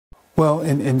Well,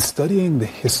 in studying the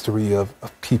history of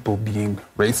people being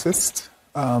racist,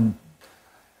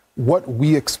 what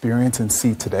we experience and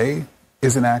see today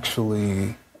isn't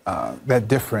actually that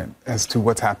different as to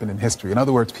what's happened in history. In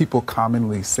other words, people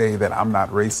commonly say that I'm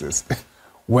not racist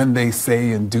when they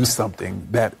say and do something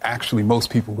that actually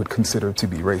most people would consider to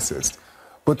be racist.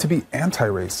 But to be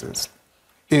anti-racist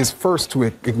is first to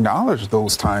acknowledge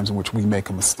those times in which we make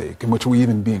a mistake, in which we're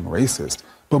even being racist,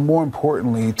 but more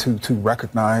importantly, to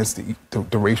recognize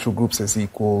the racial groups as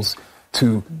equals,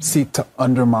 to seek to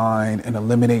undermine and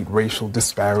eliminate racial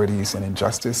disparities and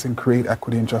injustice and create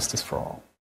equity and justice for all.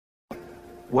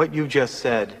 What you just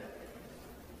said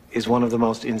is one of the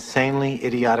most insanely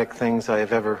idiotic things I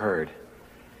have ever heard.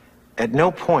 At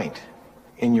no point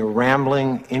in your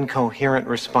rambling, incoherent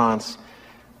response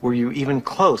were you even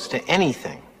close to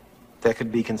anything that could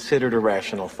be considered a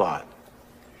rational thought.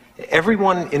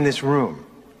 Everyone in this room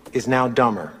is now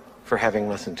dumber for having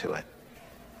listened to it.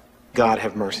 God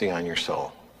have mercy on your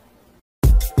soul.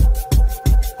 If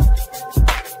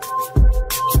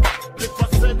I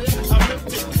said it, I meant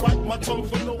it. Bite my tongue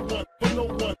for no one, for no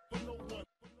one.